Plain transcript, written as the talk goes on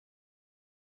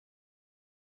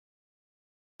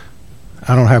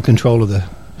I don't have control of the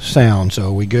sound, so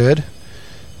are we good?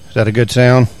 Is that a good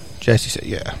sound? Jesse said,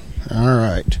 yeah. All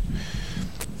right.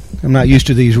 I'm not used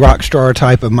to these rock star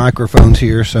type of microphones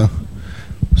here, so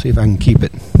see if I can keep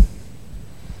it.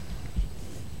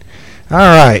 All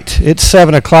right. It's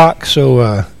 7 o'clock,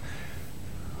 so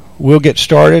we'll get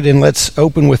started, and let's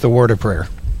open with a word of prayer.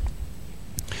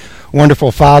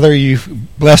 Wonderful Father, you've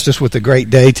blessed us with a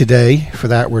great day today. For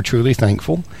that, we're truly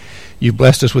thankful. You've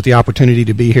blessed us with the opportunity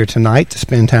to be here tonight to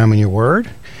spend time in your word.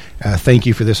 Thank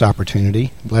you for this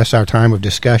opportunity. Bless our time of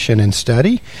discussion and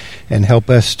study, and help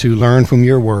us to learn from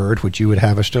your word, which you would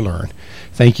have us to learn.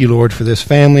 Thank you, Lord, for this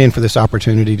family and for this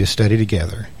opportunity to study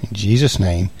together. In Jesus'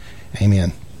 name,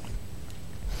 amen.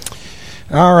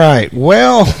 All right.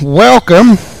 Well,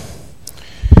 welcome.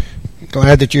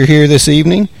 Glad that you're here this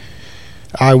evening.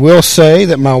 I will say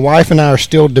that my wife and I are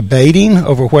still debating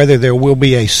over whether there will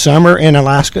be a summer in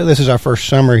Alaska. This is our first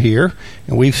summer here,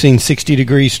 and we've seen 60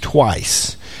 degrees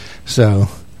twice. So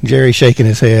Jerry's shaking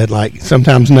his head like,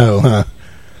 sometimes no, huh?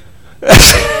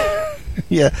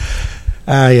 Yeah.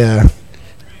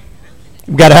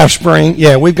 We've got to have spring.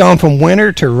 Yeah, we've gone from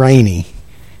winter to rainy,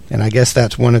 and I guess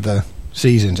that's one of the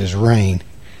seasons is rain.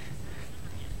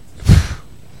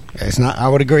 It's not. I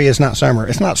would agree it's not summer.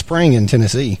 It's not spring in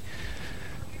Tennessee.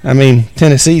 I mean,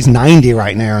 Tennessee's 90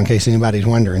 right now, in case anybody's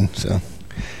wondering. So,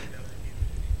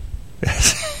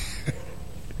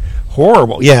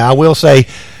 horrible. Yeah, I will say,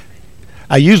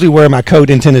 I usually wear my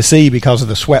coat in Tennessee because of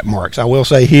the sweat marks. I will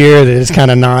say here that it's kind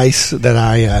of nice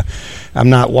that I'm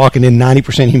not walking in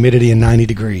 90% humidity and 90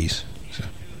 degrees. So,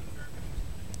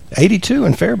 82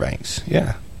 in Fairbanks.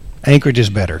 Yeah, Anchorage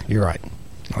is better. You're right.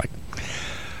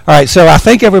 All right, so I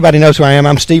think everybody knows who I am.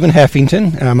 I'm Stephen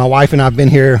Heffington. My wife and I have been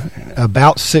here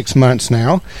about 6 months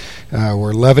now.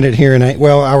 We're loving it here in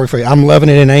I'm loving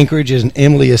it in Anchorage, and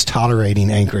Emily is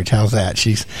tolerating Anchorage. How's that?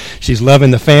 She's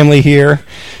loving the family here,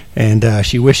 and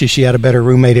she wishes she had a better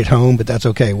roommate at home, but that's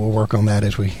okay. We'll work on that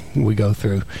as we go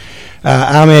through.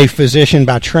 I'm a physician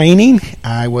by training.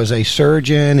 I was a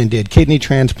surgeon and did kidney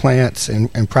transplants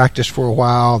and practiced for a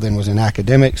while, then was in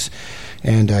academics.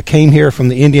 And came here from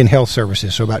the Indian Health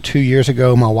Services. So about 2 years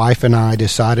ago, my wife and I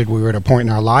decided we were at a point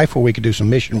in our life where we could do some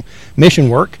mission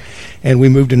work. And we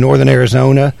moved to northern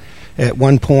Arizona at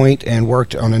one point and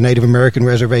worked on a Native American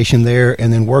reservation there,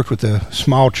 and then worked with a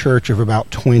small church of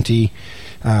about 20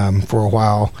 for a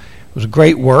while. It was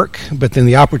great work, but then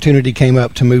the opportunity came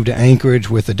up to move to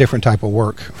Anchorage with a different type of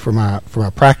work for my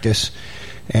practice.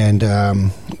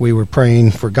 And we were praying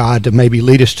for God to maybe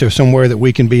lead us to somewhere that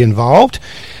we can be involved.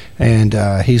 And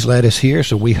he's led us here,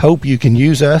 so we hope you can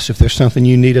use us. If there's something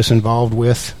you need us involved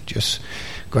with, just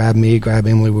grab me, grab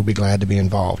Emily. We'll be glad to be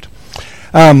involved.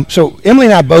 So Emily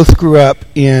and I both grew up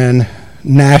in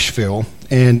Nashville,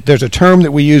 and there's a term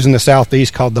that we use in the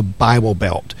Southeast called the Bible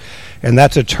Belt, and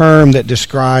that's a term that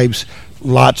describes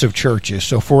lots of churches.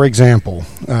 So, for example,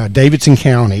 Davidson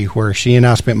County, where she and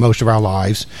I spent most of our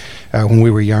lives when we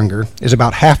were younger, is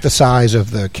about half the size of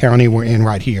the county we're in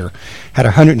right here. Had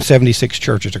 176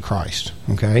 churches of Christ,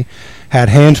 okay? Had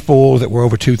handfuls that were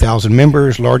over 2,000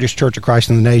 members. Largest church of Christ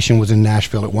in the nation was in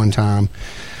Nashville at one time.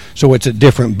 So it's a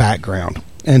different background.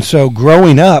 And so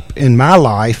growing up in my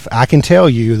life, I can tell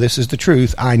you, this is the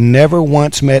truth, I never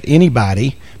once met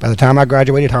anybody, by the time I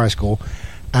graduated high school,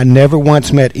 I never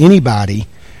once met anybody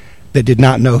that did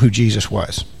not know who Jesus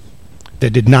was, that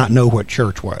did not know what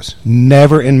church was.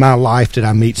 Never in my life did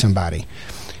I meet somebody.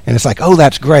 And it's like, oh,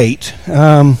 that's great.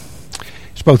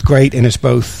 It's both great and it's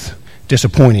both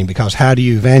disappointing, because how do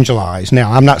you evangelize?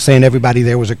 Now, I'm not saying everybody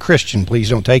there was a Christian. Please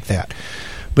don't take that.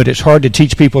 But it's hard to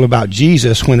teach people about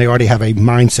Jesus when they already have a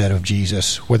mindset of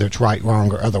Jesus, whether it's right,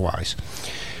 wrong, or otherwise.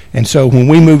 And so when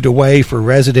we moved away for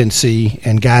residency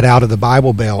and got out of the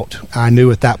Bible Belt, I knew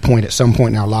at that point, at some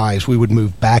point in our lives, we would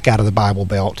move back out of the Bible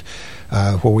Belt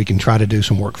where we can try to do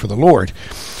some work for the Lord.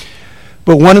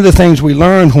 But one of the things we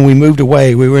learned when we moved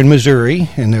away, we were in Missouri,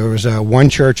 and there was one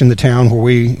church in the town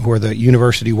where the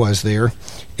university was there.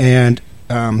 And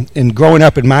growing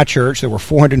up in my church, there were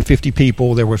 450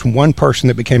 people. There was one person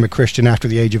that became a Christian after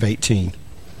the age of 18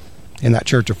 in that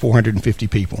church of 450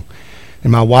 people. In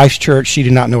my wife's church, she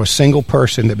did not know a single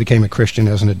person that became a Christian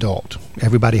as an adult.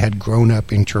 Everybody had grown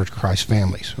up in Church of Christ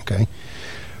families, okay?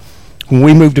 When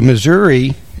we moved to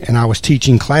Missouri, and I was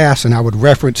teaching class, and I would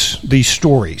reference these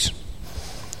stories.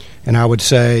 And I would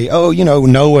say, oh,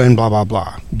 Noah and blah, blah,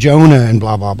 blah, Jonah and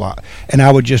blah, blah, blah. And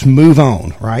I would just move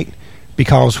on, right?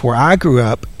 Because where I grew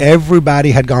up, everybody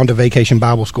had gone to Vacation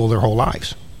Bible School their whole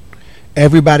lives.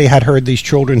 Everybody had heard these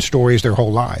children's stories their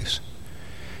whole lives.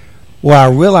 Well,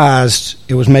 I realized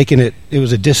it was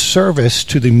a disservice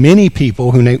to the many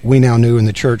people who we now knew in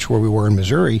the church where we were in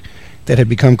Missouri that had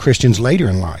become Christians later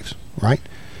in lives, right?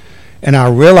 And I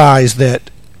realized that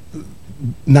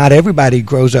not everybody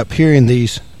grows up hearing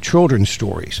these children's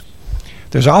stories.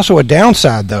 There's also a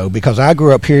downside, though, because I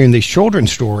grew up hearing these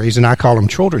children's stories, and I call them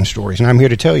children's stories. And I'm here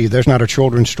to tell you there's not a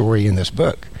children's story in this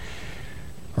book,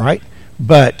 right?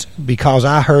 But because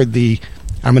I heard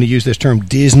I'm going to use this term,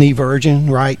 Disney version,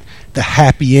 right? The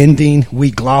happy ending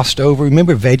we glossed over.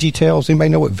 Remember VeggieTales? Anybody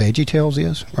know what VeggieTales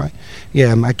is, right?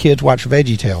 Yeah, my kids watch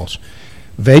VeggieTales.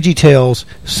 VeggieTales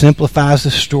simplifies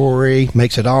the story,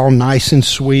 makes it all nice and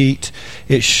sweet.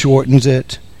 It shortens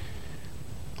it.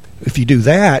 If you do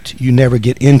that, you never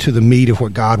get into the meat of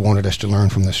what God wanted us to learn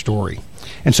from the story.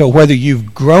 And so whether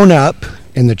you've grown up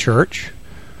in the church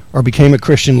or became a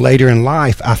Christian later in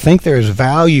life, I think there is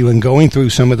value in going through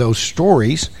some of those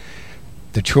stories,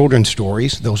 the children's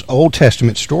stories, those Old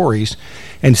Testament stories,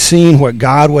 and seeing what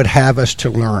God would have us to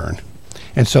learn.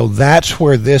 And so that's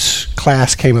where this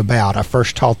class came about. I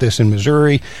first taught this in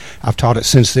Missouri. I've taught it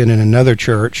since then in another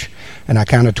church, and I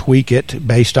kind of tweak it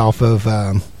based off of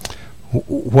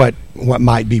what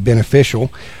might be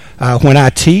beneficial. When I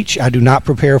teach, I do not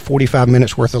prepare 45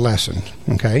 minutes worth of lesson,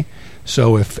 okay?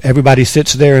 So if everybody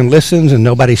sits there and listens and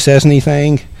nobody says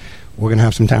anything, we're going to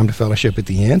have some time to fellowship at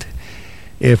the end.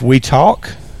 If we talk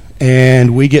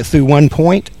and we get through one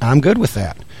point, I'm good with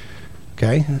that.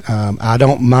 Okay, I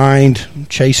don't mind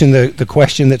chasing the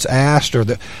question that's asked, or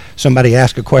somebody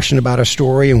asks a question about a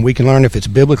story and we can learn if it's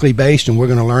biblically based and we're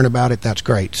going to learn about it. That's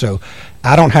great. So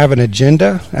I don't have an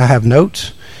agenda. I have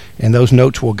notes, and those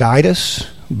notes will guide us,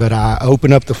 but I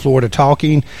open up the floor to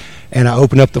talking, and I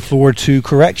open up the floor to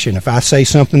correction. If I say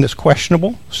something that's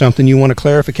questionable, something you want a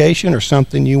clarification, or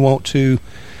something you want to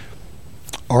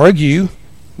argue,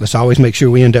 let's always make sure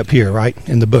we end up here, right,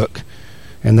 in the book.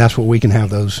 And that's where we can have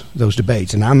those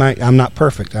debates. And I'm not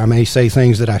perfect. I may say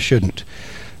things that I shouldn't.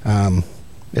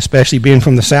 Especially being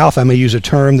from the South, I may use a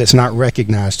term that's not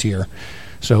recognized here.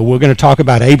 So we're going to talk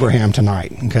about Abraham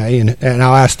tonight, okay? And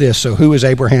I'll ask this, so who is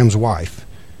Abraham's wife?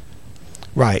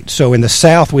 Right, so in the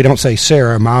South, we don't say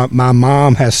Sarah. My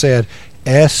mom has said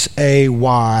S-A-Y-R-U-H,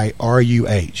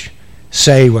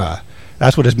 Sarah.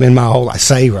 That's what it's been my whole life,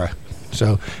 Sarah.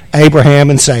 So Abraham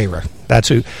and Sarah. That's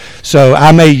who. So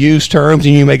I may use terms,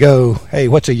 and you may go, "Hey,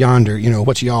 what's a yonder?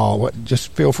 What's y'all?"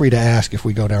 Just feel free to ask if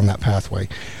we go down that pathway.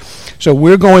 So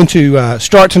we're going to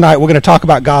start tonight. We're going to talk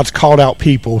about God's called out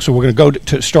people. So we're going to go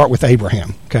to start with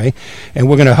Abraham, okay? And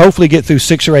we're going to hopefully get through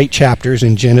 6 or 8 chapters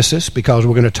in Genesis, because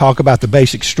we're going to talk about the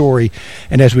basic story.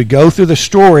 And as we go through the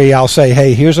story, I'll say,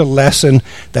 hey, here's a lesson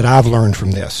that I've learned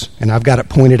from this. And I've got it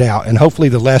pointed out. And hopefully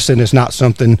the lesson is not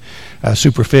something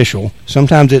superficial.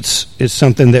 Sometimes it's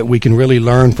something that we can really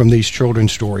learn from these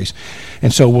children's stories.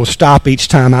 And so we'll stop each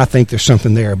time I think there's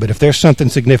something there. But if there's something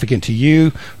significant to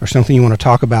you or something you want to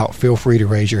talk about, feel free to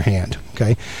raise your hand,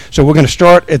 okay? So we're going to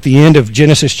start at the end of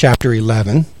Genesis chapter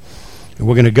 11, and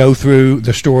we're going to go through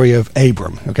the story of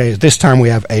Abram, okay? This time we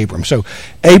have Abram. So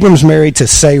Abram's married to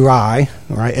Sarai,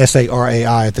 all right,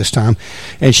 S-A-R-A-I at this time,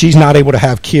 and she's not able to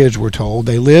have kids, we're told.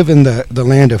 They live in the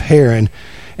land of Haran,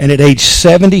 and at age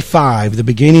 75, the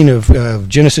beginning of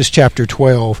Genesis chapter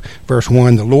 12, verse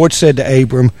 1, the Lord said to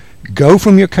Abram, "Go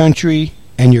from your country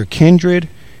and your kindred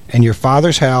and your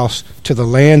father's house to the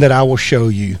land that I will show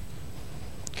you."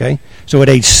 Okay? So at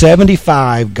age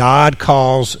 75, God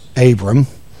calls Abram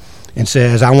and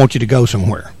says, "I want you to go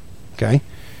somewhere." Okay?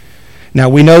 Now,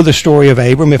 we know the story of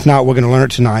Abram. If not, we're going to learn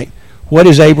it tonight. What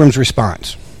is Abram's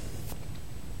response?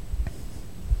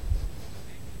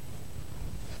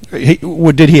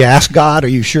 Did he ask God, "Are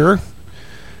you sure?"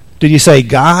 Did he say,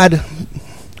 "God,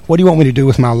 what do you want me to do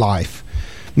with my life?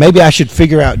 Maybe I should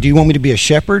figure out, do you want me to be a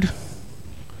shepherd?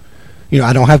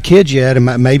 I don't have kids yet,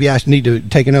 and maybe I need to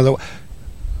take another."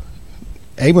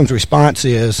 Abram's response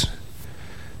is,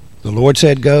 the Lord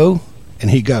said go,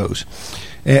 and he goes.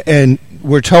 And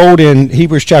we're told in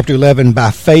Hebrews chapter 11,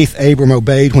 by faith Abram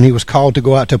obeyed when he was called to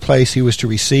go out to a place he was to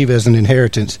receive as an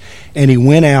inheritance. And he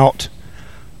went out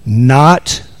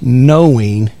not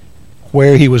knowing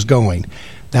where he was going.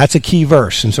 That's a key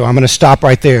verse. And so I'm going to stop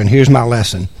right there, and here's my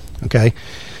lesson. Okay?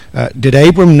 Did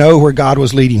Abram know where God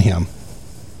was leading him?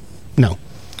 No.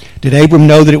 Did Abram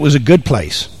know that it was a good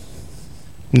place?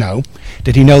 No.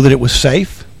 Did he know that it was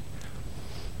safe?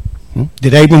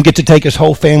 Did Abram get to take his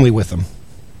whole family with him?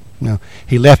 No.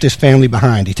 He left his family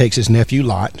behind. He takes his nephew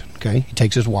Lot. Okay? He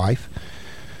takes his wife.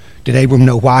 Did Abram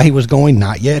know why he was going?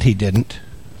 Not yet. He didn't.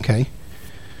 Okay?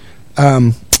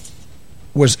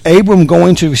 Was Abram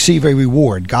going to receive a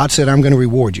reward? God said, I'm going to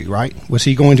reward you, right? Was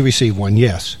he going to receive one?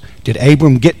 Yes. Did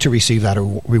Abram get to receive that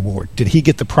reward? Did he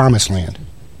get the promised land?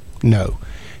 No.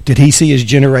 Did he see his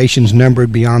generations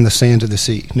numbered beyond the sands of the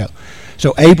sea? No.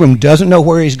 So Abram doesn't know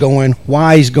where he's going,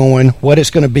 why he's going, what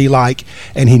it's going to be like,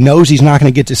 and he knows he's not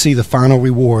going to get to see the final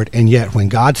reward. And yet when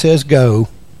God says go,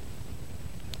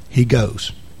 he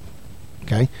goes.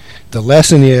 Okay? The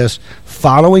lesson is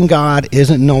following God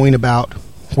isn't knowing about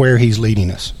where he's leading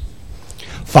us.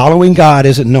 Following God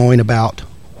isn't knowing about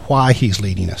why he's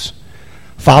leading us.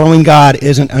 Following God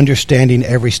isn't understanding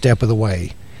every step of the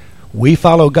way. We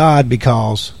follow God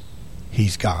because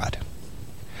he's God.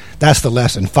 That's the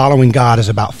lesson. Following God is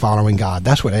about following God.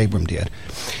 That's what Abram did.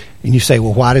 And you say,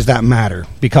 well, why does that matter?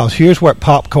 Because here's what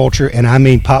pop culture, and I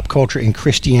mean pop culture in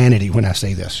Christianity when I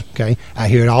say this, okay? I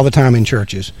hear it all the time in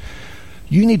churches.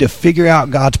 You need to figure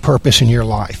out God's purpose in your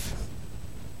life.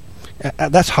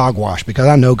 That's hogwash, because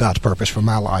I know God's purpose for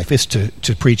my life is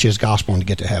to preach his gospel and to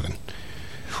get to heaven.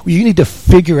 Well, you need to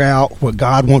figure out what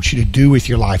God wants you to do with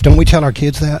your life. Don't we tell our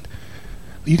kids that?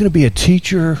 You're going to be a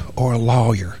teacher or a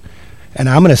lawyer. And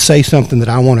I'm going to say something that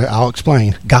I'll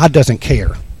explain. God doesn't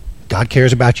care. God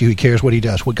cares about you. He cares what he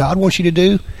does. What God wants you to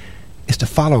do is to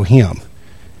follow him.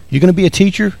 You're going to be a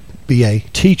teacher? Be a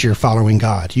teacher following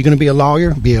God. You're going to be a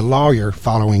lawyer? Be a lawyer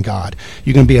following God.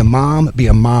 You're going to be a mom? Be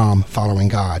a mom following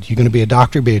God. You're going to be a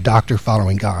doctor? Be a doctor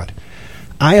following God.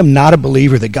 I am not a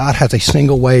believer that God has a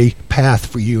single way path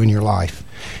for you in your life.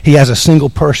 He has a single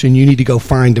person you need to go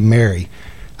find to marry.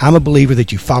 I'm a believer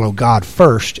that you follow God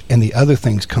first and the other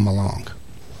things come along.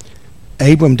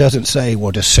 Abram doesn't say,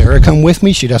 well, does Sarah come with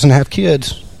me? She doesn't have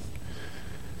kids.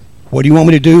 What do you want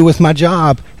me to do with my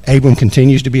job? Abram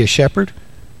continues to be a shepherd.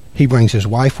 He brings his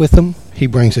wife with him. He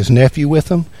brings his nephew with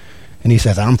him. And he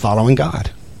says, I'm following God.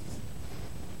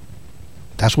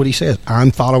 That's what he says.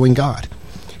 I'm following God.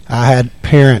 I had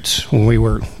parents, when we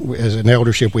were, as an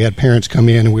eldership, we had parents come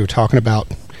in and we were talking about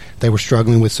they were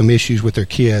struggling with some issues with their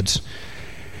kids.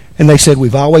 And they said,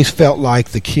 we've always felt like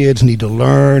the kids need to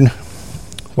learn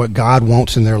what God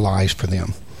wants in their lives for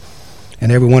them.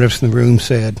 And every one of us in the room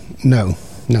said, no.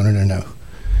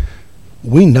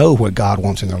 We know what God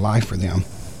wants in their life for them.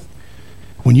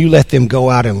 When you let them go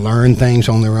out and learn things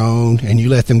on their own, and you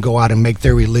let them go out and make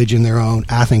their religion their own,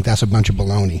 I think that's a bunch of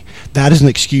baloney. That is an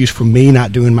excuse for me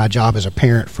not doing my job as a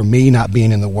parent, for me not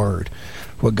being in the Word.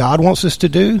 What God wants us to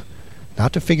do,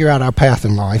 not to figure out our path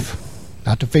in life,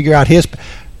 not to figure out his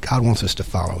path. God wants us to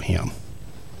follow him.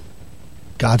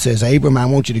 God says, Abram, I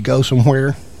want you to go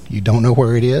somewhere. You don't know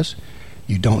where it is.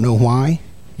 You don't know why.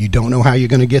 You don't know how you're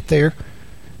going to get there.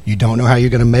 You don't know how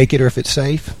you're going to make it or if it's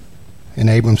safe. And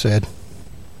Abram said,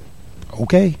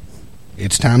 okay,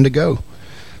 it's time to go.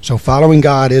 So following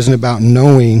God isn't about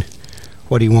knowing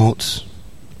what he wants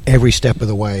every step of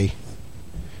the way,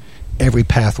 every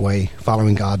pathway.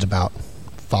 Following God's about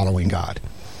following God.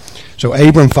 So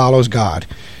Abram follows God.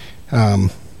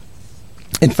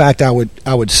 In fact, I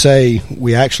would say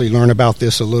we actually learn about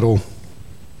this a little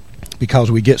because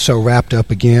we get so wrapped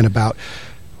up again about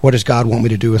what does God want me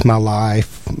to do with my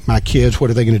life, my kids,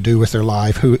 what are they going to do with their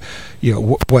life,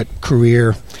 what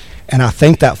career. And I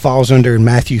think that falls under in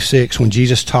Matthew 6 when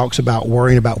Jesus talks about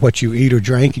worrying about what you eat or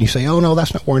drink. And you say, oh, no,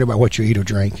 that's not worrying about what you eat or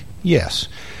drink. Yes.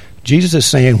 Jesus is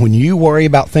saying when you worry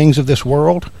about things of this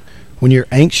world, when you're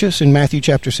anxious in Matthew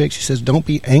chapter 6, he says, don't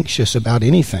be anxious about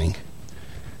anything.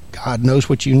 God knows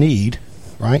what you need,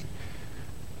 right?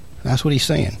 That's what he's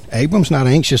saying. Abram's not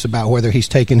anxious about whether he's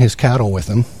taking his cattle with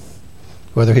him,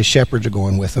 whether his shepherds are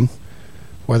going with him,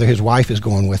 whether his wife is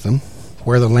going with him,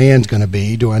 where the land's going to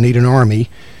be. Do I need an army?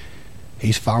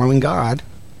 He's following God,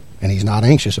 and he's not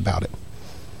anxious about it.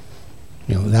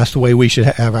 That's the way we should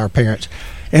have our parents.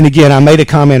 And again, I made a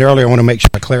comment earlier. I want to make sure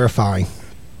I clarify.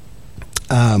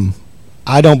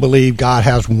 I don't believe God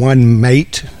has one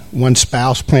mate, one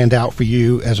spouse planned out for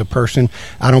you as a person.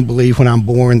 I don't believe when I'm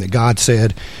born that God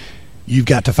said, you've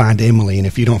got to find Emily, and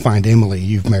if you don't find Emily,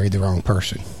 you've married the wrong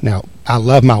person. Now, I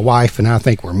love my wife, and I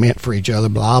think we're meant for each other,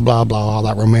 blah, blah, blah, all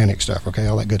that romantic stuff, okay,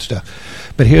 all that good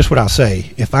stuff. But here's what I'll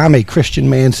say. If I'm a Christian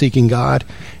man seeking God,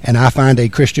 and I find a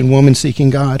Christian woman seeking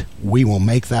God, we will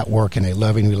make that work in a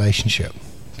loving relationship,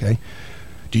 okay?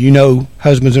 Do you know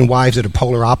husbands and wives that are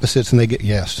polar opposites and they get?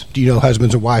 Yes. Do you know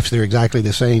husbands and wives that are exactly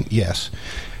the same? Yes.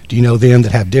 Do you know them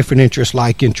that have different interests,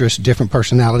 like interests, different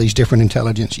personalities, different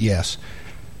intelligence? Yes.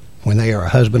 When they are a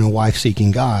husband and wife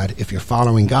seeking God, if you're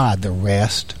following God, the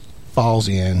rest falls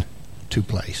into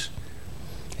place.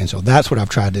 And so that's what I've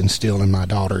tried to instill in my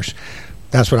daughters.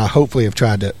 That's what I hopefully have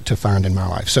tried to find in my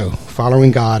life. So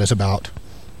following God is about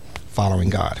following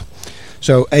God.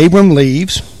 So Abram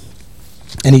leaves.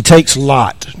 And he takes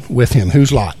Lot with him.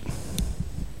 Who's Lot?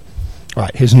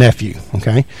 Right, his nephew,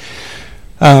 okay?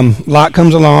 Lot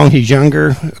comes along. He's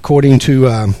younger. According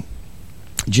to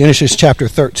Genesis chapter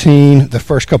 13, the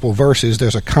first couple verses,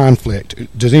 there's a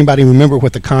conflict. Does anybody remember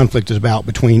what the conflict is about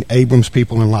between Abram's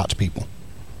people and Lot's people?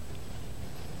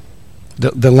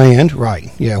 The land,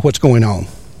 right. Yeah, what's going on?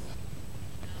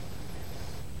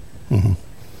 Mm-hmm.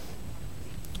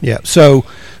 Yeah, so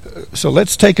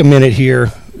let's take a minute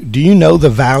here. Do you know the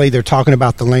valley they're talking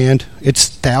about, the land? It's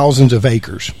thousands of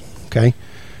acres, okay?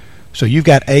 So you've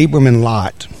got Abram and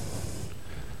Lot.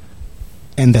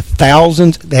 And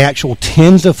the actual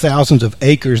tens of thousands of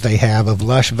acres they have of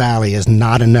lush valley is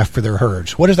not enough for their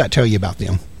herds. What does that tell you about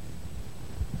them?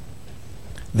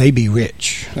 They be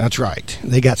rich. That's right.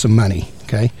 They got some money,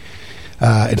 okay?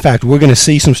 In fact, we're going to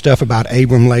see some stuff about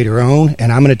Abram later on,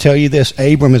 and I'm going to tell you this.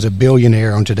 Abram is a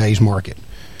billionaire on today's market.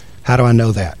 How do I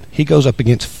know that? He goes up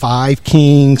against 5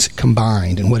 kings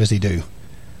combined, and what does he do?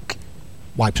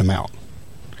 Wipes them out.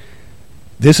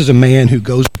 This is a man who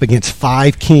goes up against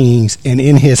 5 kings, and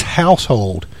in his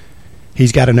household,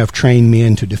 he's got enough trained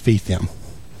men to defeat them.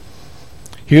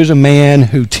 Here's a man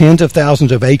who tens of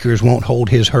thousands of acres won't hold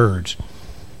his herds.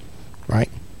 Right?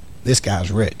 This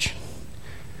guy's rich.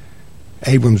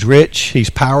 Abram's rich, he's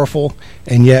powerful,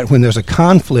 and yet when there's a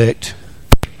conflict,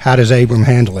 how does Abram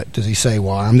handle it? Does he say,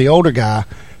 well, I'm the older guy,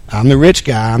 I'm the rich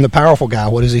guy, I'm the powerful guy?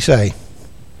 What does he say?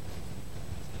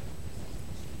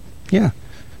 Yeah,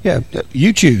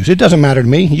 you choose. It doesn't matter to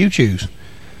me. You choose.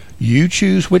 You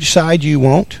choose which side you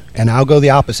want, and I'll go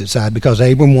the opposite side, because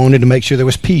Abram wanted to make sure there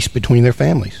was peace between their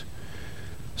families.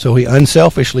 So he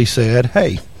unselfishly said,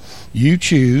 hey, you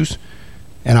choose,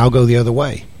 and I'll go the other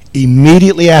way.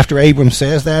 Immediately after Abram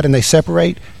says that and they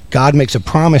separate, God makes a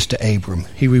promise to Abram.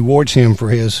 He rewards him for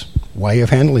his way of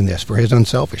handling this, for his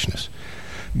unselfishness.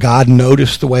 God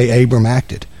noticed the way Abram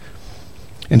acted.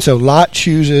 And so Lot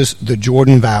chooses the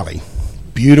Jordan Valley.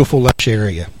 Beautiful, lush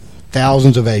area.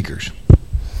 Thousands of acres.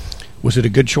 Was it a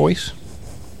good choice?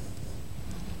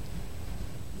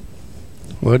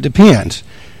 Well, it depends.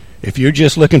 If you're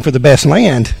just looking for the best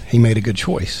land, he made a good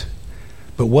choice.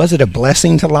 But was it a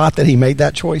blessing to Lot that he made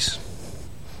that choice?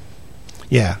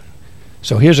 Yeah.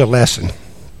 So here's a lesson.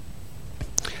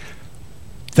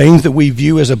 Things that we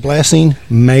view as a blessing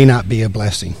may not be a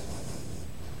blessing.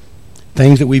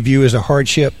 Things that we view as a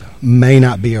hardship may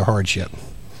not be a hardship.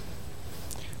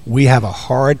 We have a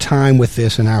hard time with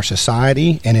this in our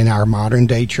society and in our modern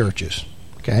day churches.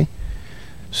 Okay?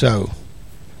 So,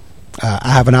 I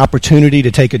have an opportunity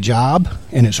to take a job,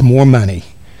 and it's more money.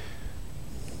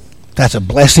 That's a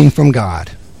blessing from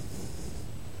God.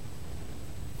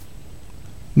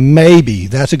 Maybe.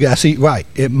 That's a guy. See, right.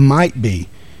 It might be.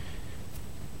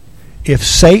 If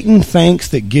Satan thinks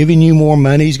that giving you more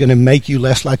money is going to make you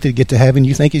less likely to get to heaven,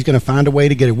 you think he's going to find a way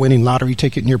to get a winning lottery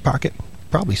ticket in your pocket?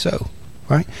 Probably so.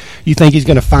 Right? You think he's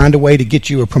going to find a way to get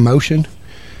you a promotion?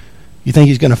 You think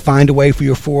he's going to find a way for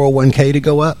your 401k to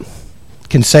go up?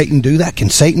 Can Satan do that? Can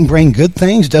Satan bring good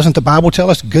things? Doesn't the Bible tell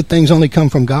us good things only come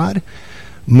from God?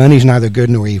 Money's neither good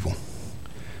nor evil.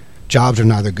 Jobs are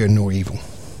neither good nor evil.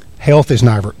 Health is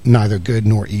neither good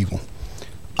nor evil.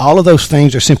 All of those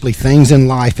things are simply things in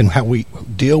life, and how we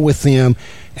deal with them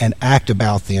and act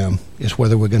about them is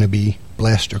whether we're going to be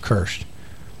blessed or cursed.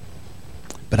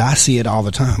 But I see it all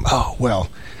the time. Oh, well,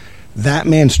 that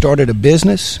man started a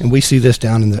business, and we see this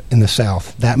down in the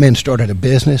South. That man started a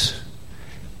business.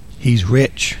 He's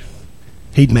rich.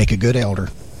 He'd make a good elder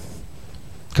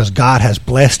because God has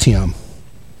blessed him.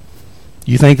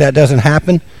 You think that doesn't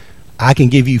happen? I can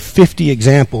give you 50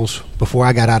 examples before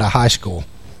I got out of high school.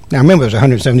 Now, remember, there's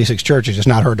 176 churches. It's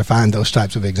not hard to find those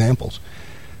types of examples.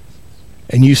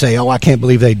 And you say, oh, I can't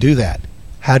believe they do that.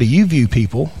 How do you view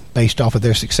people based off of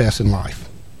their success in life?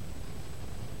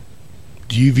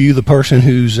 Do you view the person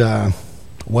who's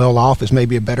well off as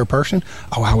maybe a better person?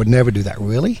 Oh, I would never do that.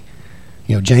 Really?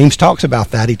 You know, James talks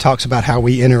about that. He talks about how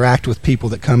we interact with people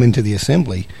that come into the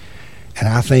assembly. And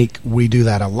I think we do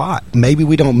that a lot. Maybe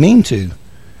we don't mean to.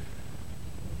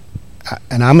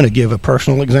 And I'm going to give a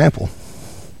personal example.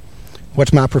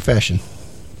 What's my profession?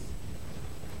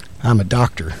 I'm a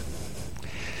doctor.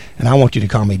 And I want you to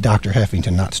call me Dr.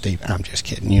 Heffington, not Steve. I'm just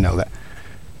kidding. You know that.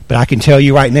 But I can tell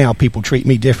you right now, people treat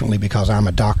me differently because I'm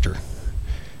a doctor.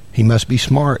 He must be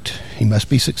smart. He must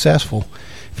be successful.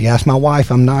 If you ask my wife,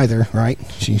 I'm neither, right?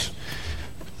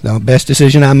 The best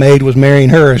decision I made was marrying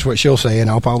her, is what she'll say, and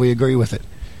I'll probably agree with it.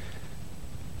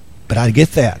 But I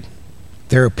get that.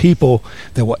 There are people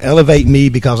that will elevate me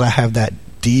because I have that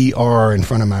DR in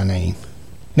front of my name.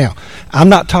 Now, I'm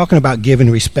not talking about giving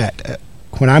respect.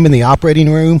 when I'm in the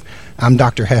operating room, I'm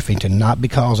Dr. Heffington, not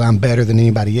because I'm better than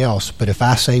anybody else, but if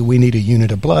I say we need a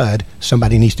unit of blood,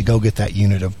 somebody needs to go get that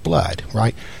unit of blood,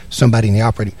 right? Somebody in the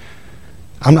operating.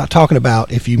 I'm not talking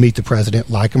about if you meet the president,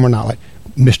 like him or not, like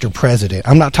Mr. President.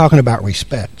 I'm not talking about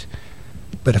respect.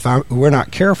 But if we're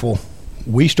not careful,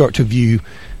 we start to view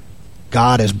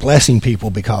God as blessing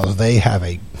people because they have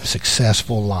a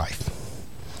successful life,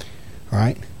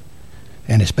 right?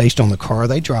 And it's based on the car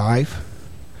they drive.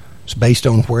 It's based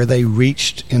on where they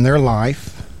reached in their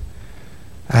life.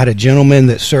 I had a gentleman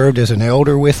that served as an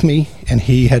elder with me, and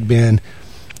he had been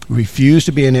refused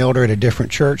to be an elder at a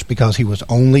different church because he was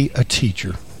only a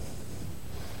teacher.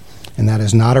 And that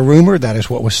is not a rumor. That is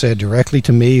what was said directly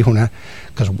to me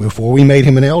because before we made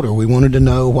him an elder, we wanted to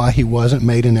know why he wasn't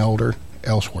made an elder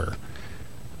elsewhere.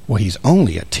 Well, he's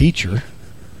only a teacher.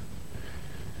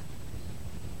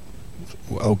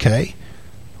 Okay.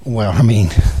 Well, I mean,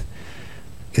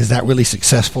 is that really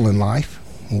successful in life?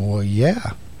 Well,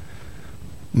 yeah.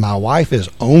 My wife is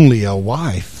only a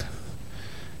wife.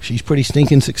 She's pretty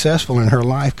stinking successful in her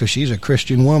life because she's a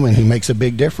Christian woman who makes a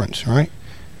big difference, right?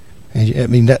 And I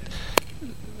mean that.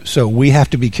 So we have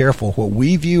to be careful. What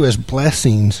we view as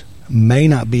blessings may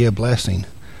not be a blessing.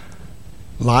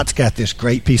 Lot's got this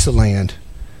great piece of land.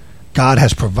 God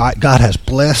has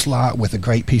blessed Lot with a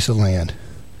great piece of land.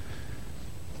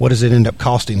 What does it end up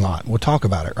costing Lot? We'll talk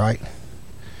about it, right?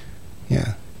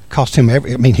 Yeah. Cost him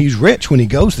he's rich when he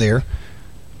goes there,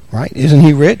 right? Isn't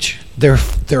he rich? Their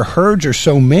herds are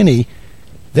so many,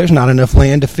 there's not enough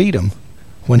land to feed them.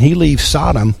 When he leaves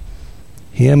Sodom,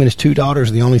 him and his 2 daughters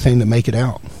are the only thing that make it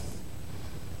out.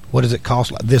 What does it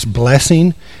cost? This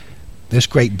blessing, this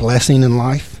great blessing in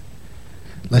life,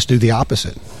 let's do the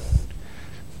opposite.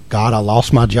 God, I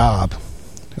lost my job.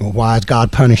 Why is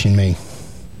God punishing me?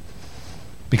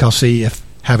 Because, see, if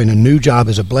having a new job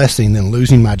is a blessing, then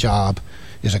losing my job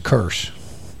is a curse.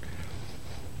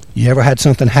 You ever had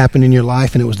something happen in your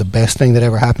life and it was the best thing that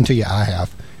ever happened to you? I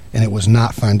have. And it was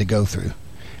not fun to go through.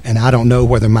 And I don't know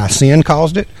whether my sin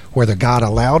caused it, whether God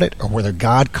allowed it, or whether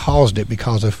God caused it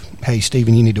because of, hey,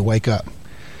 Stephen, you need to wake up.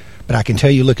 But I can tell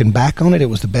you, looking back on it, it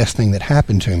was the best thing that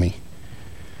happened to me.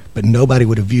 But nobody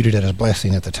would have viewed it as a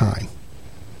blessing at the time.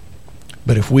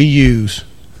 But if we use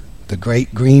the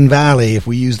Great Green Valley, if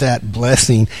we use that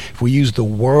blessing, if we use the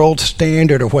world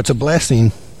standard of what's a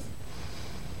blessing,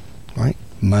 right?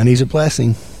 Money's a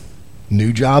blessing.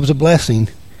 New job's a blessing.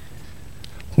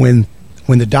 When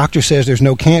the doctor says there's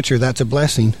no cancer, that's a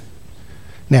blessing.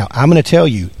 Now, I'm going to tell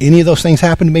you, any of those things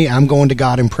happen to me, I'm going to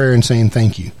God in prayer and saying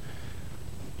thank you.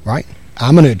 Right?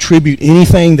 I'm going to attribute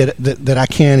anything that I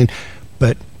can.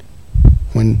 But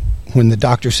when the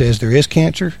doctor says there is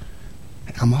cancer,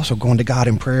 I'm also going to God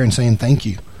in prayer and saying thank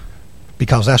you.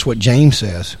 Because that's what James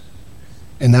says.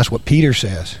 And that's what Peter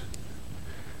says.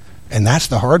 And that's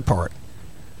the hard part.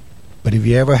 But have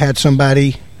you ever had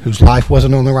somebody whose life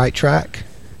wasn't on the right track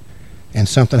and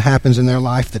something happens in their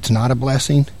life that's not a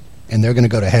blessing and they're going to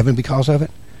go to heaven because of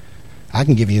it? I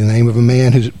can give you the name of a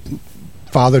man who's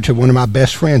father to one of my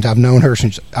best friends. I've known her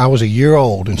since I was a year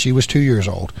old and she was 2 years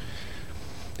old.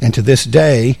 And to this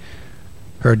day,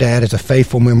 her dad is a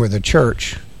faithful member of the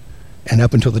church. And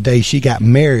up until the day she got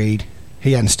married,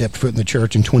 he hadn't stepped foot in the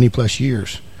church in 20 plus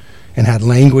years and had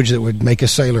language that would make a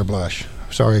sailor blush.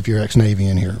 Sorry if you're ex-Navy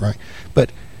in here, right?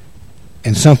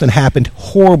 And something happened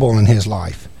horrible in his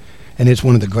life. And it's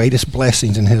one of the greatest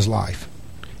blessings in his life.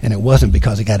 And it wasn't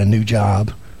because he got a new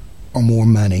job or more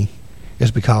money.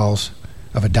 It's because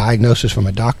of a diagnosis from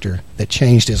a doctor that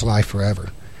changed his life forever.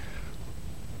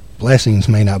 Blessings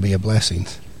may not be a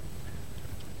blessings.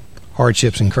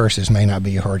 Hardships and curses may not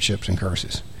be hardships and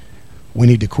curses. We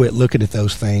need to quit looking at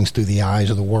those things through the eyes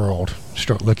of the world.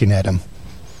 Start looking at them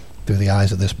through the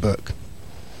eyes of this book.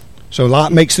 So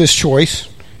Lot makes this choice.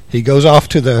 He goes off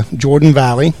to the Jordan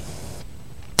Valley.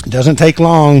 It doesn't take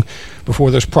long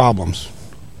before there's problems.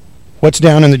 What's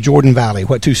down in the Jordan Valley?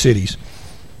 What 2 cities?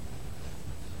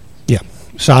 Yeah,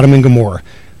 Sodom and Gomorrah.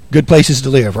 Good places to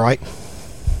live, right?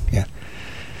 Yeah.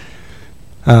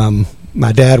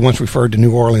 My dad once referred to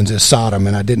New Orleans as Sodom,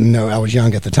 and I didn't know. I was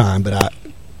young at the time, but I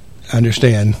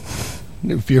understand.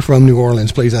 If you're from New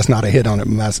Orleans, please, that's not a hit on it.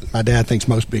 My dad thinks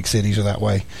most big cities are that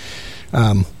way.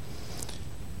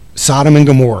 Sodom and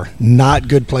Gomorrah, not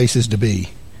good places to be.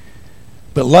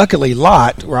 But luckily,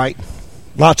 Lot, right?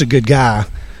 Lot's a good guy,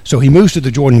 so he moves to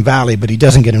the Jordan Valley, but he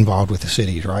doesn't get involved with the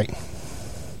cities, right?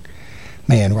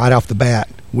 Man, right off the bat,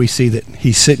 we see that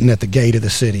he's sitting at the gate of the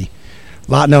city.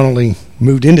 Lot not only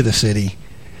moved into the city,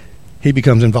 he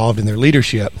becomes involved in their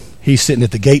leadership. He's sitting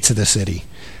at the gates of the city.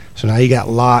 So now you got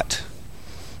Lot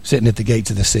sitting at the gates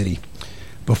of the city.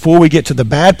 Before we get to the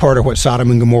bad part of what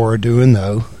Sodom and Gomorrah are doing,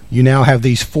 though, you now have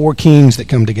these 4 kings that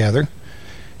come together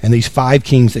and these 5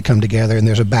 kings that come together, and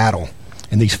there's a battle.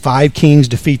 And these 5 kings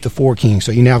defeat the 4 kings.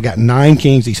 So you now have got 9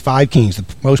 kings. These 5 kings, the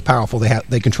most powerful,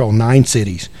 they control 9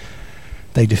 cities.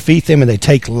 They defeat them and they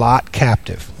take Lot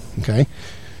captive. Okay?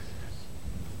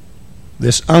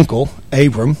 This uncle,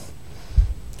 Abram,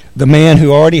 the man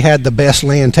who already had the best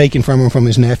land taken from him from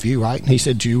his nephew, right? And he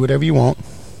said, do whatever you want.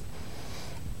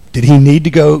 Did he need to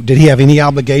go? Did he have any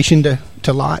obligation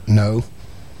to Lot? No.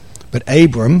 But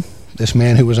Abram, this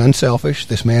man who was unselfish,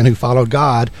 this man who followed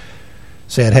God,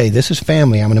 said, hey, this is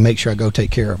family. I'm going to make sure I go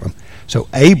take care of him. So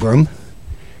Abram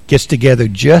gets together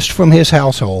just from his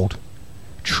household,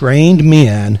 trained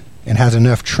men, and has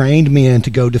enough trained men to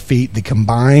go defeat the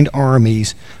combined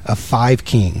armies of 5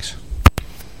 kings.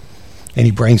 And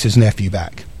he brings his nephew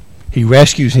back. He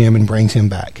rescues him and brings him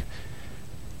back.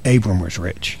 Abram was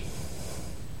rich.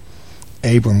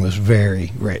 Abram was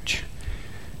very rich.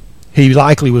 He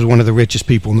likely was one of the richest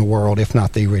people in the world, if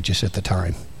not the richest at the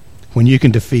time. When you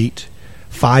can defeat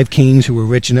 5 kings who were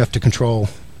rich enough to control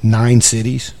 9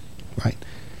 cities, right?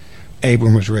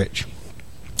 Abram was rich.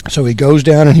 So he goes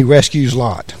down and he rescues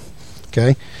Lot.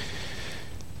 Okay?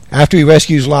 After he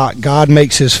rescues Lot, God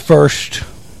makes his first,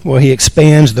 he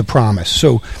expands the promise.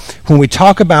 So when we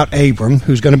talk about Abram,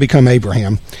 who's going to become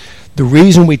Abraham, the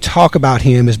reason we talk about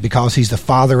him is because he's the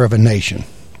father of a nation,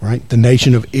 right? The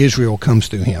nation of Israel comes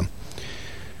through him.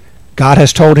 God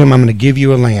has told him, I'm going to give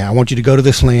you a land. I want you to go to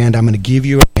this land. I'm going to give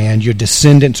you a land. Your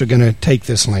descendants are going to take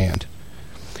this land.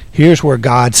 Here's where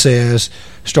God says,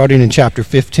 starting in chapter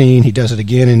 15, he does it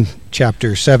again in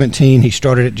chapter 17. He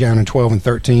started it down in 12 and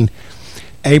 13.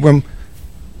 Abram,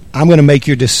 I'm going to make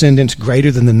your descendants greater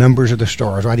than the numbers of the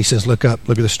stars, right? He says, look up,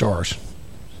 look at the stars.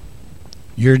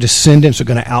 Your descendants are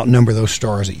going to outnumber those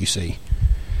stars that you see.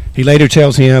 He later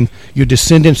tells him, your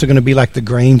descendants are going to be like the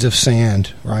grains of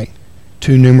sand, right?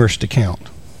 Too numerous to count.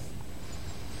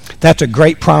 That's a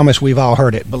great promise. We've all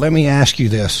heard it. But let me ask you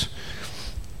this.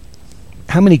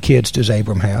 How many kids does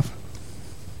Abram have?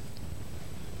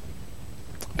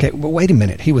 Okay, well, wait a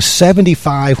minute. He was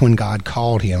 75 when God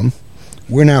called him.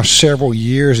 We're now several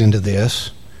years into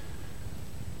this.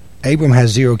 Abram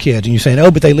has 0 kids. And you're saying,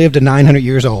 but they lived to 900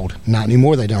 years old. Not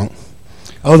anymore, they don't.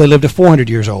 Oh, they lived to 400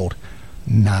 years old.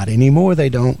 Not anymore, they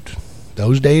don't.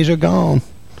 Those days are gone.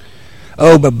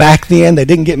 Oh, but back then they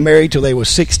didn't get married till they was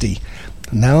 60.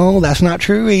 No, that's not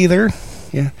true either.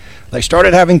 Yeah, they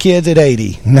started having kids at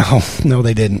 80. No,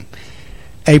 they didn't.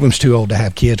 Abram's too old to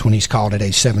have kids when he's called at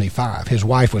age 75. His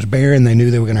wife was barren. They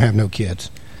knew they were going to have no kids.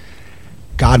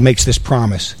 God makes this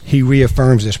promise. He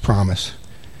reaffirms this promise.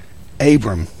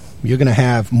 Abram, you're going to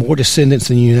have more descendants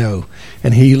than you know.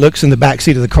 And he looks in the back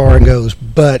seat of the car and goes,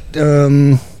 but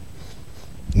no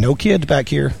kids back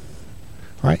here,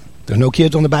 right? There's no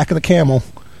kids on the back of the camel.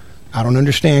 I don't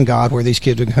understand, God, where these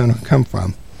kids are going to come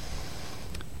from.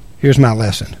 Here's my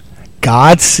lesson.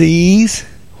 God sees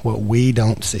what we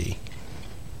don't see.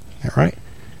 All right?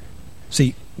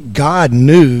 See, God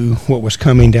knew what was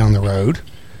coming down the road.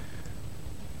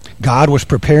 God was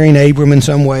preparing Abram in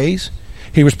some ways.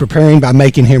 He was preparing by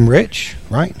making him rich,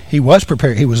 right? He was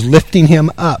preparing. He was lifting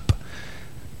him up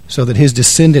so that his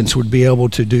descendants would be able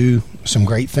to do some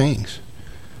great things.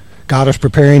 God was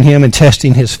preparing him and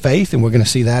testing his faith, and we're going to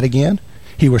see that again.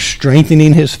 He was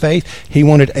strengthening his faith. He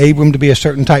wanted Abram to be a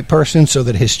certain type person so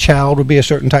that his child would be a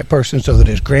certain type person, so that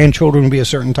his grandchildren would be a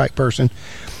certain type person.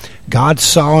 God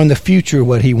saw in the future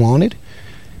what he wanted.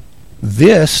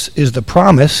 This is the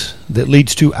promise that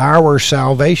leads to our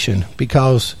salvation,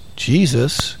 because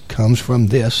Jesus comes from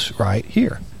this right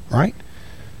here, right?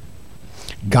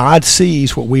 God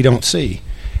sees what we don't see.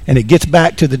 And it gets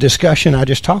back to the discussion I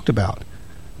just talked about.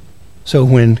 So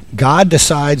when God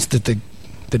decides that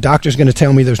the doctor's going to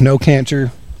tell me there's no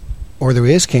cancer or there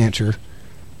is cancer,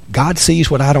 God sees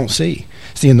what I don't see.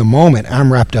 See, in the moment,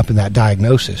 I'm wrapped up in that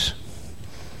diagnosis.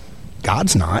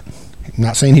 God's not. I'm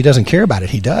not saying he doesn't care about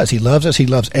it. He does. He loves us. He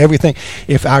loves everything.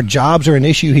 If our jobs are an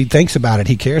issue, he thinks about it.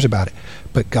 He cares about it.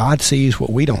 But God sees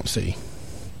what we don't see.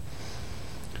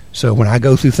 So when I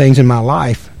go through things in my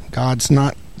life, God's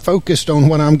not focused on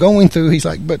what I'm going through. He's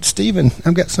like, but Stephen,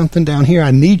 I've got something down here I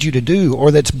need you to do,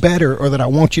 or that's better, or that I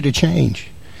want you to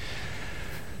change.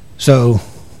 So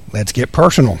let's get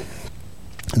personal.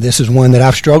 This is one that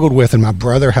I've struggled with, and my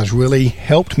brother has really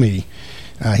helped me.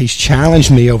 He's challenged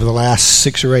me over the last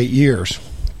 6 or 8 years.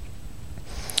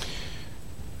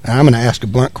 I'm going to ask a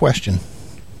blunt question.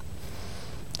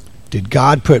 Did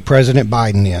God put President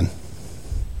Biden in?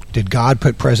 Did God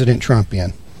put President Trump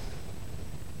in?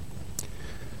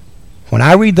 When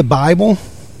I read the Bible,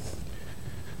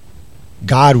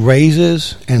 God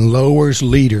raises and lowers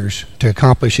leaders to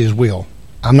accomplish his will.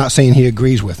 I'm not saying he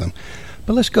agrees with them.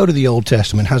 But let's go to the Old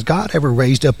Testament. Has God ever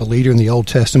raised up a leader in the Old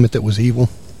Testament that was evil?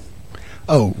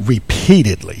 Oh,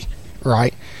 repeatedly,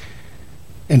 right?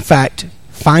 In fact,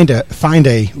 find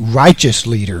a righteous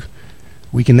leader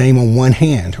we can name on one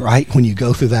hand, right, when you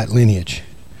go through that lineage.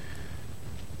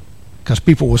 Because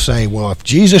people will say, well, if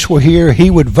Jesus were here, he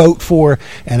would vote for,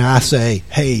 and I say,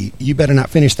 hey, you better not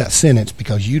finish that sentence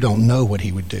because you don't know what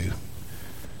he would do.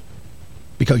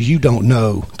 Because you don't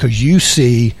know, because you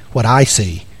see what I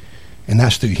see, and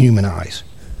that's through human eyes.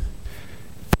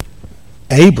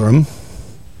 Abram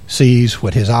sees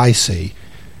what his eyes see.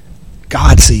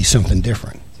 God sees something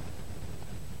different.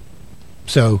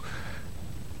 So,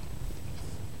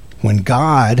 when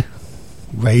God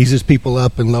raises people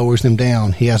up and lowers them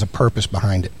down, he has a purpose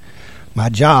behind it. My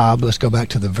job, let's go back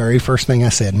to the very first thing I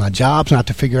said, my job's not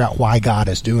to figure out why God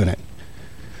is doing it.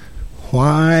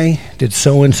 Why did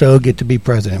so-and-so get to be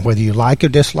president? Whether you like or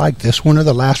dislike this one or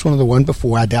the last one or the one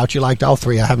before, I doubt you liked all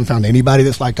three. I haven't found anybody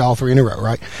that's liked all three in a row,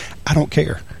 right? I don't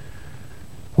care.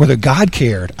 Whether God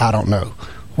cared, I don't know.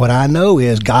 What I know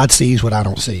is God sees what I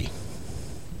don't see.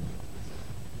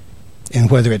 And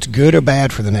whether it's good or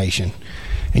bad for the nation,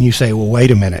 and you say, well,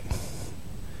 wait a minute.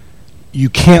 You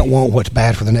can't want what's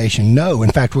bad for the nation. No.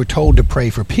 In fact, we're told to pray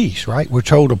for peace, right? We're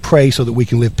told to pray so that we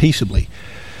can live peaceably.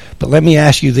 But let me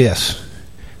ask you this.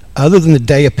 Other than the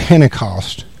day of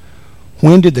Pentecost,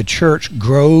 when did the church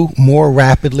grow more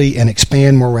rapidly and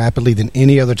expand more rapidly than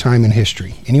any other time in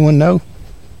history? Anyone know?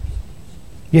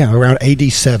 Yeah, around AD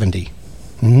 70.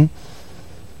 Mm-hmm.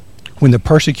 When the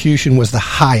persecution was the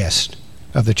highest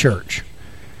of the church.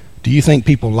 Do you think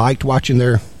people liked watching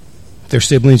their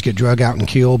siblings get drug out and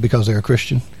killed because they're a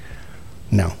Christian?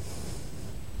 No.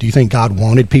 Do you think God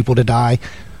wanted people to die?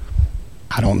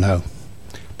 I don't know.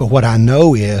 But what I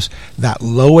know is that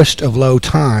lowest of low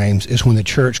times is when the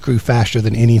church grew faster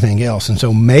than anything else. And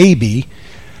so maybe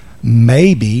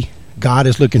God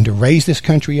is looking to raise this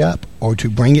country up or to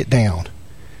bring it down.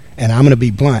 And I'm going to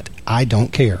be blunt. I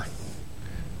don't care.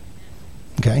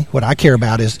 Okay? What I care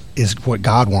about is what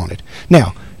God wanted.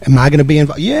 Now, am I going to be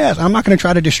involved? Yes, I'm not going to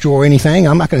try to destroy anything.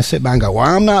 I'm not going to sit by and go, well,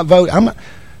 I'm not voting.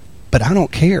 But I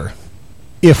don't care.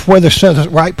 If whether the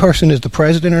right person is the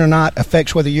president or not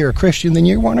affects whether you're a Christian, then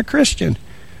you weren't a Christian.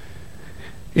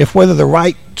 If whether the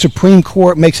right Supreme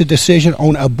Court makes a decision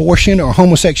on abortion or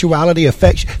homosexuality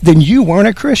affects, then you weren't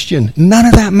a Christian. None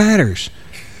of that matters.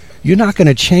 You're not going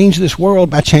to change this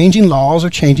world by changing laws or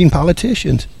changing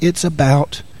politicians. It's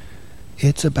about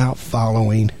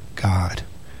following God.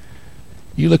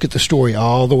 You look at the story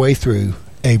all the way through,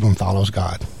 Abram follows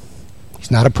God. He's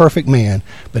not a perfect man,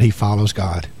 but he follows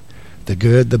God. The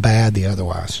good, the bad, the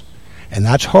otherwise. And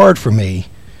that's hard for me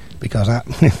because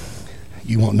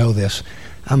you won't know this,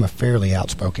 I'm a fairly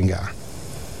outspoken guy.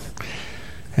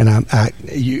 And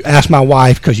you ask my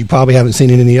wife, because you probably haven't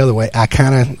seen it any other way, I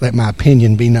kind of let my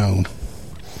opinion be known.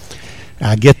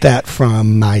 I get that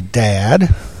from my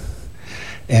dad,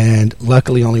 and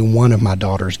luckily only one of my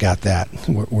daughters got that.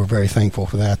 We're very thankful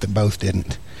for that both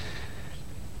didn't.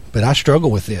 But I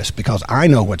struggle with this because I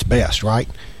know what's best, right?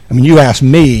 I mean, you ask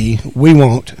me, we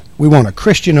want a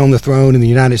Christian on the throne in the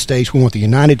United States. We want the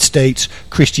United States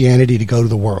Christianity to go to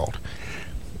the world.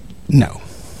 No.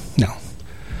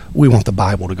 We want the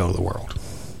Bible to go to the world.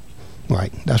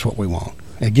 Right? That's what we want.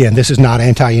 Again, this is not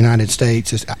anti-United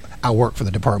States. I work for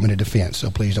the Department of Defense,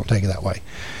 so please don't take it that way.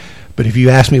 But if you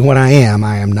ask me what I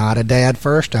am not a dad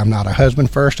first. I'm not a husband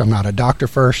first. I'm not a doctor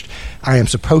first. I am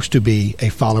supposed to be a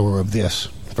follower of this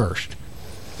first.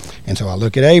 And so I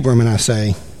look at Abram and I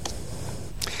say,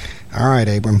 all right,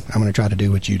 Abram, I'm going to try to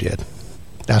do what you did.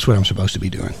 That's what I'm supposed to be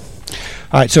doing.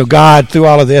 All right, so God, through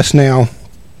all of this now,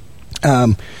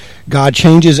 God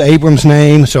changes Abram's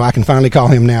name so I can finally call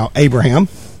him now Abraham,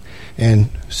 and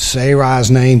Sarai's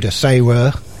name to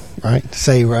Sarah, right?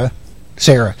 Sarah.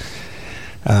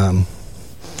 And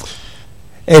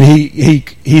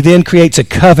he then creates a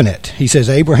covenant. He says,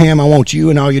 Abraham, I want you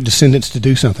and all your descendants to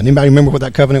do something. Anybody remember what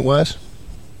that covenant was?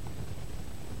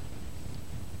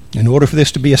 In order for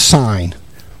this to be a sign.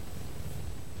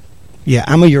 Yeah,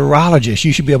 I'm a urologist.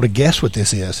 You should be able to guess what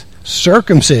this is.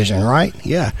 Circumcision, right?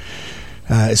 Yeah.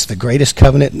 It's the greatest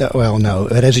covenant. Well, no.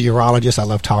 As a urologist, I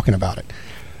love talking about it.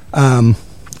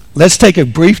 Let's take a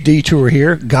brief detour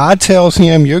here. God tells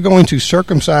him, you're going to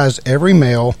circumcise every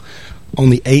male on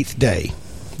the 8th day.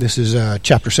 This is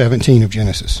chapter 17 of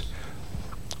Genesis.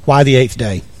 Why the 8th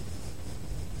day?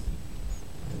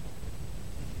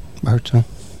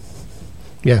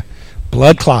 Yeah.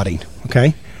 Blood clotting,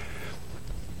 okay?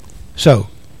 So,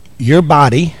 your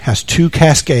body has two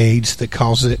cascades that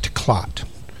causes it to clot.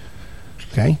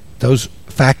 Okay? Those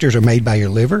factors are made by your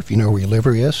liver, if you know where your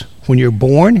liver is. When you're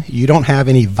born, you don't have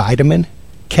any vitamin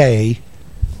K,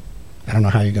 I don't know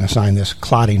how you're going to sign this,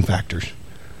 clotting factors.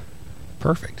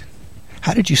 Perfect.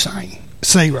 How did you sign?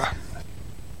 Sarah.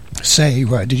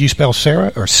 Sarah. Did you spell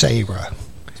Sarah or Sarah?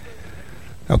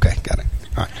 Okay, got it.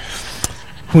 All right.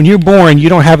 When you're born, you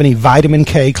don't have any vitamin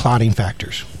K clotting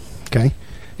factors. Okay?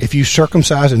 If you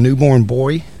circumcise a newborn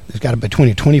boy, there's got between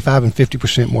a 25 and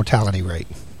 50% mortality rate.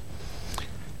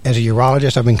 As a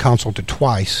urologist, I've been consulted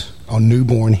twice on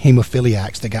newborn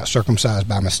hemophiliacs that got circumcised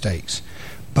by mistakes.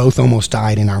 Both almost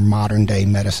died in our modern day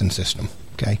medicine system.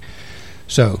 Okay?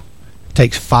 So, it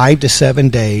takes 5 to 7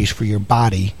 days for your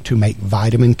body to make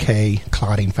vitamin K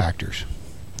clotting factors.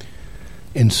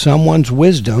 In someone's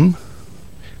wisdom,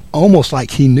 almost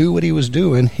like he knew what he was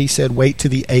doing, he said, wait to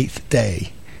the 8th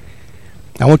day.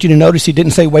 I want you to notice he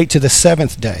didn't say wait to the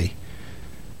 7th day.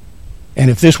 And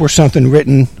if this were something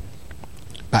written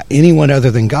by anyone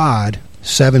other than God,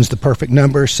 7's the perfect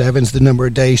number, 7's the number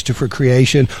of days for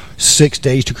creation, 6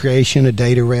 days to creation, a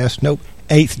day to rest. Nope,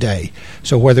 8th day.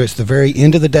 So whether it's the very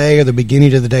end of the day or the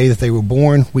beginning of the day that they were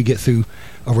born, we get through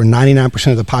over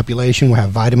 99% of the population will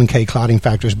have vitamin K clotting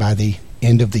factors by the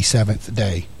end of the 7th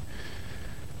day.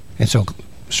 And so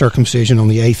circumcision on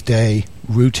the 8th day,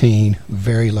 routine,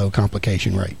 very low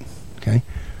complication rate. Okay?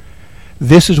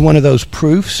 This is one of those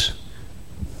proofs.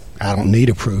 I don't need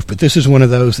a proof, but this is one of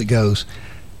those that goes,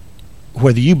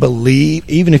 whether you believe,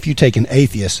 even if you take an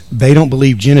atheist, they don't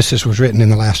believe Genesis was written in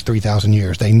the last 3,000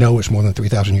 years. They know it's more than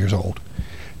 3,000 years old.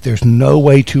 There's no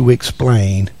way to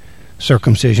explain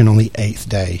circumcision on the 8th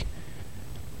day.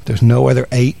 There's no other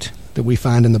 8 that we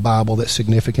find in the Bible that's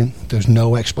significant. There's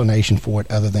no explanation for it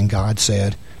other than God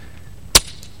said,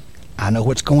 I know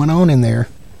what's going on in there.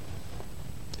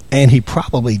 And he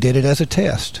probably did it as a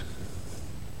test.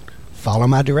 Follow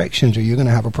my directions or you're going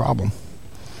to have a problem.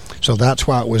 So that's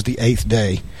why it was the 8th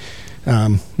day.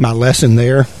 My lesson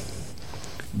there,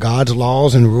 God's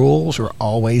laws and rules are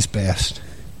always best,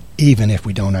 even if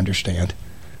we don't understand.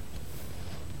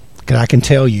 Because I can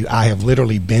tell you, I have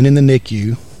literally been in the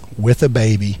NICU with a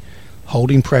baby,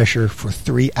 holding pressure for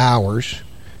 3 hours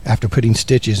after putting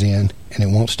stitches in, and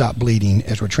it won't stop bleeding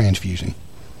as we're transfusing.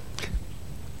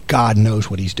 God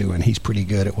knows what he's doing. He's pretty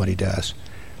good at what he does.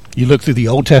 You look through the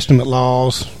Old Testament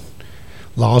laws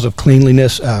of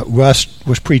cleanliness. Russ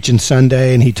was preaching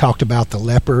Sunday, and he talked about the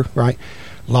leper, right?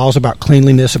 Laws about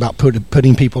cleanliness, about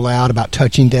putting people out, about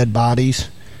touching dead bodies.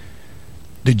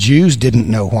 The Jews didn't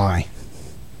know why.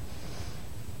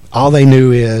 All they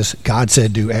knew is God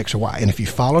said do X or Y, and if you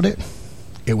followed it,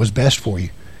 it was best for you.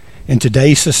 In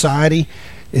today's society,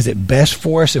 is it best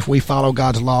for us if we follow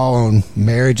God's law on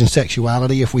marriage and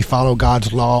sexuality, if we follow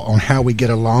God's law on how we get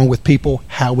along with people,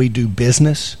 how we do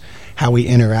business, how we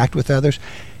interact with others?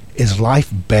 Is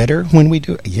life better when we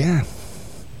do it? Yeah.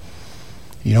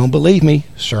 You don't believe me?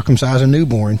 Circumcise a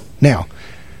newborn. Now,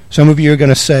 some of you are going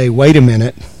to say, wait a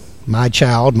minute, my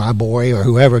child, my boy, or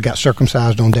whoever got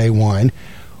circumcised on day 1,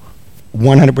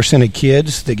 100% of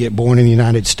kids that get born in the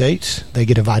United States, they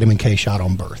get a vitamin K shot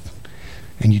on birth.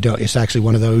 And you don't. It's actually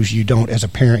one of those you don't, as a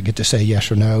parent, get to say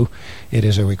yes or no. It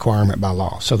is a requirement by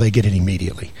law, so they get it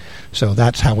immediately. So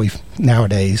that's how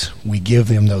nowadays we give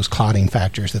them those clotting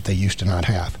factors that they used to not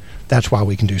have. That's why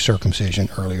we can do circumcision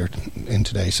earlier in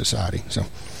today's society. So,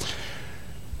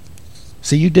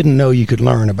 see, you didn't know you could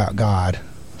learn about God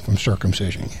from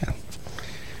circumcision. Yeah.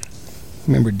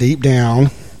 Remember, deep down,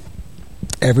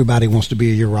 everybody wants to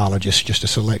be a urologist. Just a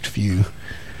select few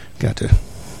got to.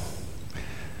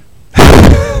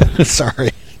 Sorry.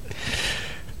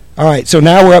 All right, so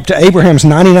now we're up to Abraham's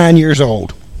 99 years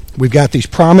old. We've got these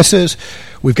promises.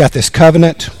 We've got this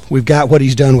covenant. We've got what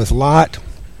he's done with Lot.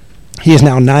 He is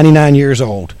now 99 years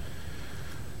old.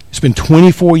 It's been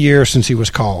 24 years since he was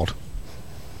called.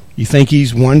 You think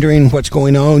he's wondering what's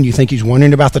going on? You think he's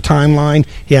wondering about the timeline?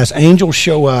 He has angels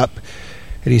show up,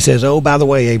 and he says, oh, by the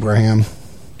way, Abraham,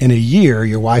 in a year,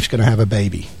 your wife's going to have a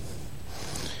baby.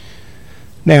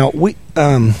 Now,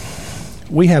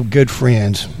 we have good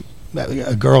friends.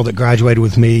 A girl that graduated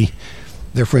with me,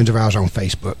 they're friends of ours on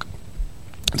Facebook.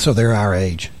 So they're our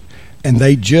age. And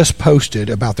they just posted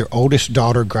about their oldest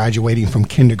daughter graduating from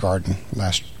kindergarten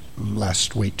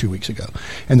last week, 2 weeks ago.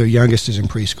 And their youngest is in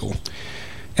preschool.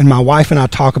 And my wife and I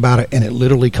talk about it, and it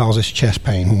literally causes chest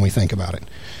pain when we think about it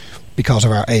because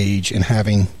of our age and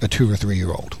having a 2 or 3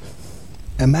 year old.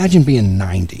 Imagine being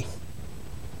 90.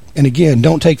 And again,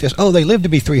 don't take this, oh, they lived to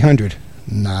be 300.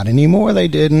 Not anymore, they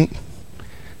didn't.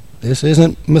 This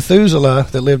isn't Methuselah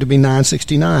that lived to be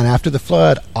 969. After the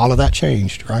flood, all of that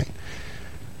changed, right?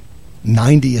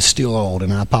 90 is still old,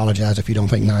 and I apologize if you don't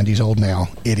think 90 is old now.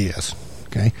 It is,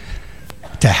 okay?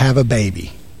 To have a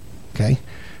baby, okay?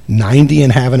 90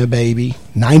 and having a baby,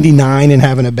 99 and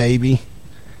having a baby,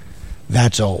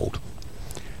 that's old.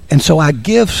 And so I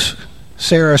give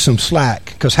Sarah some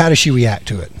slack, because how does she react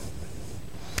to it?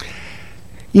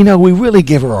 You know, we really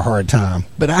give her a hard time,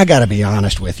 but I got to be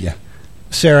honest with you.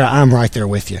 Sarah, I'm right there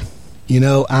with you. You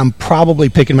know, I'm probably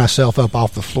picking myself up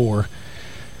off the floor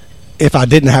if I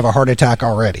didn't have a heart attack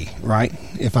already, right?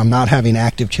 If I'm not having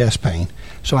active chest pain.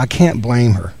 So I can't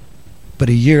blame her. But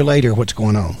a year later, what's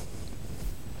going on?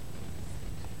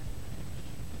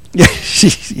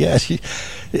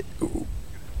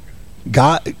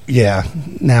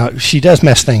 Now, she does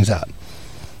mess things up.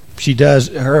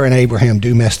 Her and Abraham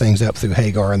do mess things up through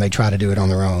Hagar, and they try to do it on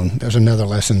their own. There's another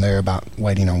lesson there about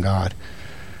waiting on God.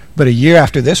 But a year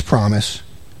after this promise,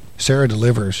 Sarah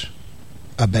delivers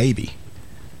a baby.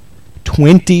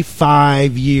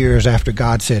 25 years after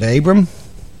God said, Abram,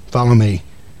 follow me.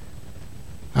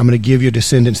 I'm going to give your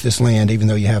descendants this land, even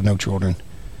though you have no children.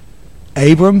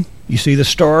 Abram, you see the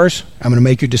stars? I'm going to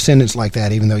make your descendants like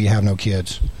that, even though you have no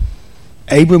kids.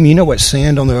 Abram, you know what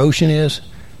sand on the ocean is?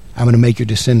 I'm going to make your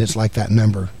descendants like that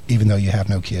number, even though you have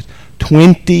no kids.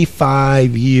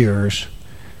 25 years,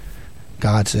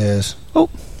 God says, oh,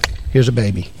 here's a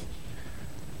baby.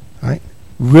 All right?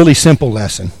 Really simple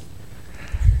lesson.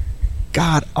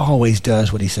 God always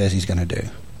does what he says he's going to do.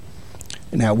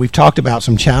 Now, we've talked about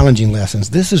some challenging lessons.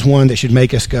 This is one that should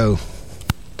make us go,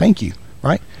 thank you,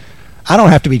 right? I don't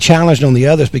have to be challenged on the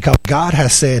others because God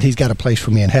has said he's got a place for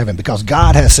me in heaven, because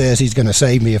God has said he's going to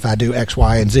save me if I do X,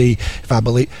 Y, and Z, if I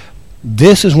believe.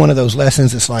 This is one of those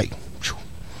lessons that's like,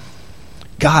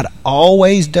 God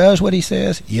always does what he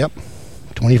says. Yep.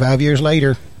 25 years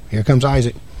later, here comes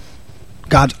Isaac.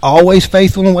 God's always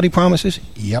faithful in what he promises.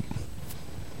 Yep.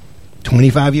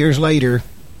 25 years later,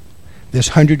 this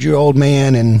 100-year-old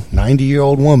man and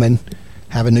 90-year-old woman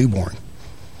have a newborn.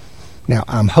 Now,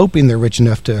 I'm hoping they're rich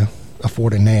enough to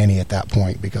afford a nanny at that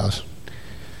point, because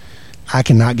I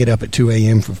cannot get up at 2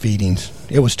 a.m. for feedings.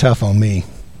 It was tough on me.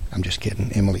 I'm just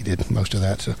kidding. Emily did most of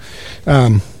that. So,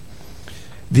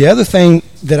 the other thing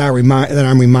that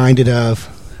I'm reminded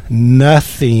of,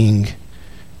 nothing,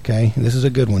 okay, this is a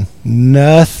good one,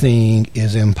 nothing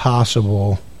is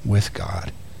impossible with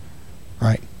God,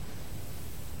 right?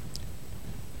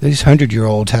 These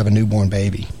 100-year-olds have a newborn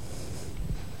baby.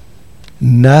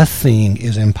 Nothing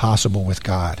is impossible with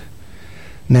God.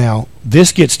 Now,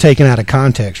 this gets taken out of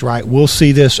context, right? We'll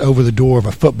see this over the door of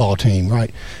a football team,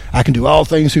 right? I can do all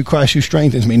things through Christ who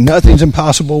strengthens me. Nothing's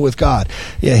impossible with God.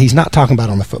 Yeah, he's not talking about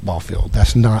on the football field.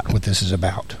 That's not what this is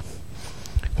about.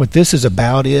 What this is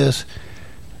about is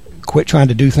quit trying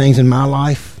to do things in my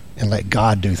life and let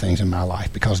God do things in my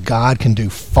life, because God can do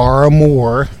far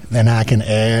more than I can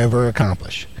ever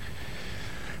accomplish.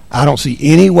 I don't see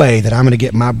any way that I'm going to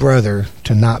get my brother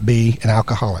to not be an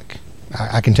alcoholic.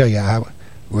 I can tell you,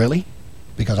 really?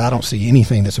 Because I don't see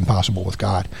anything that's impossible with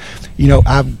God. You know,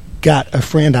 I've got a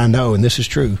friend I know, and this is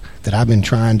true, that I've been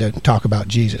trying to talk about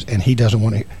Jesus, and he doesn't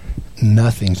want to.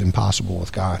 Nothing's impossible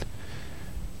with God.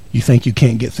 You think you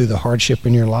can't get through the hardship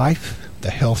in your life,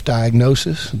 the health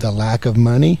diagnosis, the lack of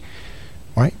money,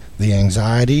 right? The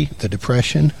anxiety, the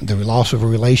depression, the loss of a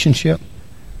relationship.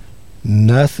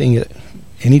 Nothing.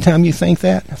 Anytime you think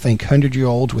that, think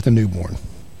 100-year-olds with a newborn.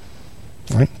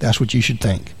 Right? That's what you should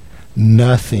think.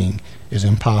 Nothing is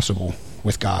impossible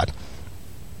with God.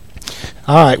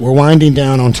 All right, we're winding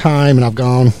down on time, and I've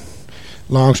gone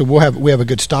long, so we have a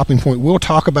good stopping point. We'll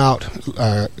talk about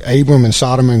Abram and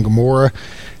Sodom and Gomorrah,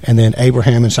 and then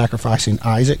Abraham and sacrificing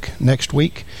Isaac next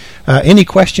week. Any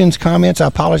questions, comments? I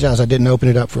apologize, I didn't open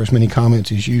it up for as many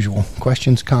comments as usual.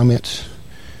 Questions, comments,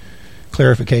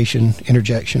 clarification,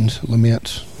 interjections,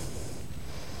 laments?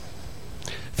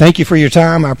 Thank you for your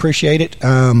time. I appreciate it.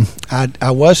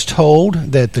 I was told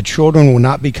that the children will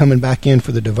not be coming back in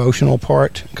for the devotional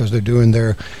part because they're doing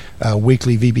their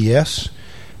weekly VBS,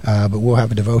 but we'll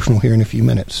have a devotional here in a few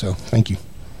minutes. So thank you.